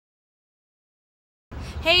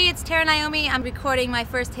Hey, it's Terra Naomi. I'm recording my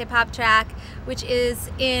first hip-hop track, which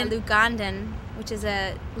is in Ugandan, which is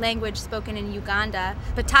a language spoken in Uganda,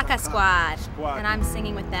 Bataka Squad, and I'm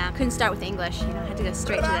singing with them. Couldn't start with English, I had to go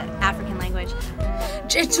straight to the African language.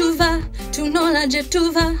 Jetuva, tunola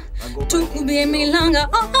jetuva, tukubi emilanga,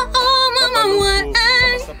 mama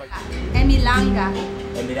Emilanga.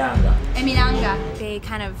 Emilanga. They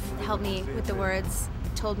kind of helped me with the words,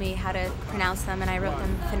 told me how to pronounce them, and I wrote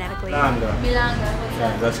them phonetically. Milanga. Milanga, what's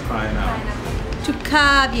that? That's crying out.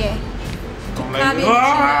 Tukabye.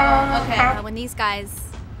 Okay. When these guys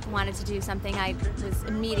wanted to do something, I was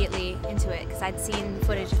immediately into it because I'd seen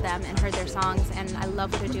footage of them and heard their songs, and I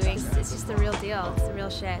love what they're doing. It's just the real deal. It's the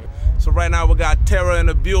real shit. So right now we got Terra in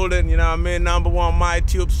the building, you know what I mean? #1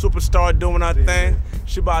 MyTube superstar doing her thing.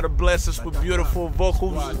 She about to bless us with beautiful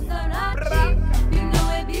vocals.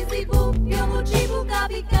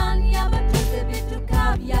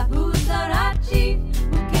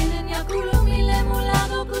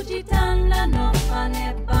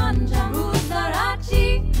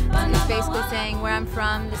 It's basically saying where I'm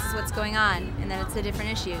from, this is what's going on, and then it's the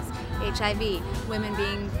different issues. HIV, women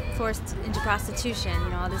being forced into prostitution, you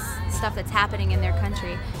know, all this stuff that's happening in their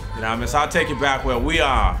country. You know what I mean? So I'll take you back where we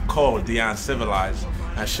are, called the uncivilized,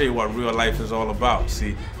 and show you what real life is all about.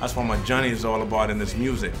 See, that's what my journey is all about in this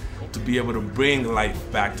music, to be able to bring life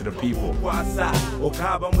back to the people.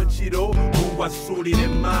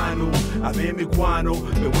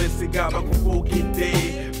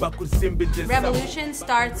 Revolution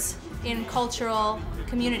starts in cultural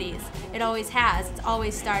communities. It always has. It's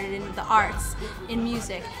always started in the arts, in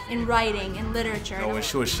music, in writing, in literature. You know, when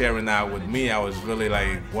she was sharing that with me, I was really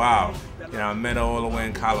like, wow. You know, I met her all the way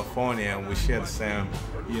in California, and we share the same,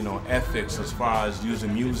 you know, ethics as far as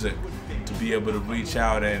using music to be able to reach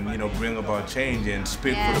out and, you know, bring about change and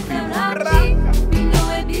speak for the people.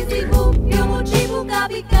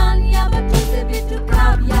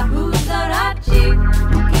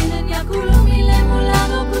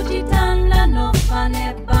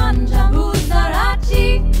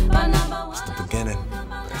 It's the beginning.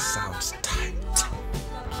 That sounds tight.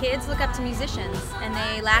 Kids look up to musicians, and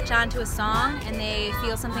they latch onto a song, and they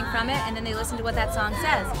feel something from it, and then they listen to what that song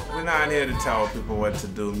says. We're not here to tell people what to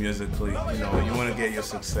do musically. You know, you want to get your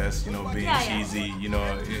success, you know, being cheesy, you know,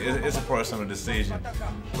 it's a personal decision.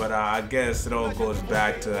 But I guess it all goes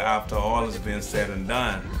back to, after all has been said and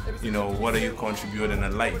done, you know, what are you contributing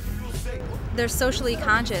in life? They're socially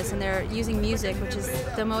conscious, and they're using music, which is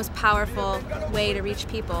the most powerful way to reach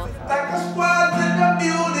people. Bataka Squad in the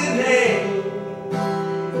building, hey.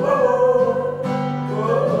 Whoa,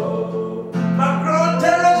 whoa. My girl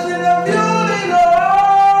Terra's in the building, oh,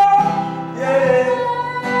 yeah.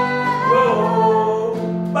 Whoa,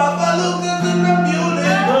 Papa Lucas in the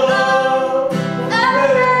building, oh, yeah.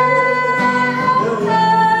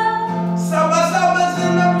 Saba's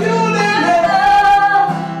in the building,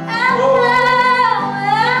 oh.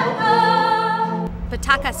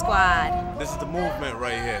 Bataka Squad. This is the movement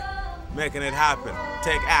right here, making it happen.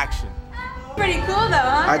 Take action. Pretty cool though,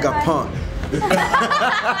 huh? I got punked.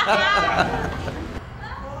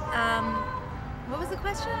 What was the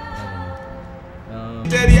question?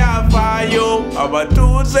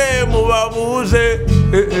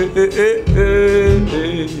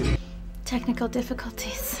 Technical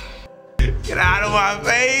difficulties. Get out of my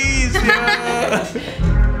face, yo!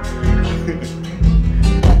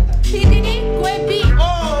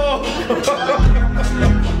 Oh!